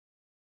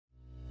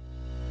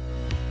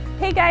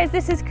Hey guys,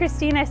 this is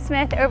Christina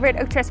Smith over at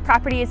Oak Trust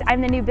Properties. I'm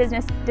the new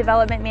business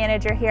development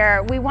manager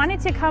here. We wanted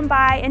to come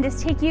by and just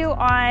take you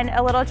on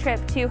a little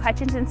trip to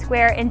Hutchinson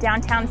Square in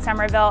downtown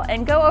Somerville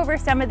and go over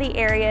some of the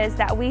areas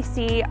that we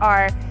see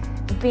are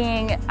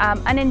being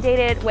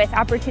inundated with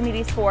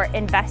opportunities for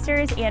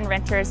investors and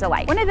renters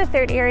alike. One of the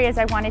third areas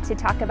I wanted to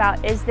talk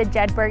about is the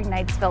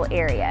Jedburg-Knightsville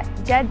area.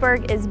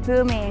 Jedburg is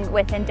booming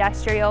with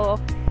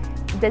industrial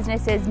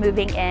businesses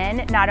moving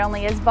in. Not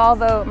only is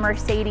Volvo,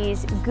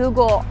 Mercedes,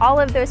 Google,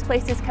 all of those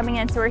places coming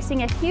in, so we're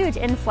seeing a huge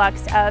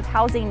influx of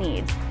housing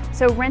needs.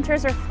 So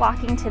renters are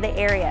flocking to the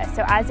area.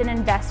 So as an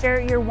investor,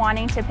 you're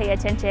wanting to pay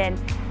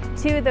attention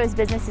to those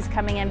businesses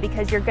coming in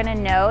because you're going to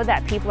know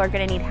that people are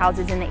going to need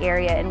houses in the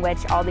area in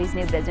which all these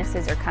new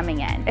businesses are coming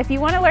in. If you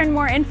want to learn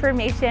more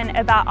information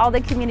about all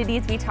the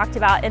communities we talked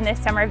about in this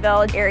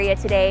Somerville area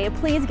today,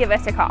 please give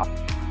us a call.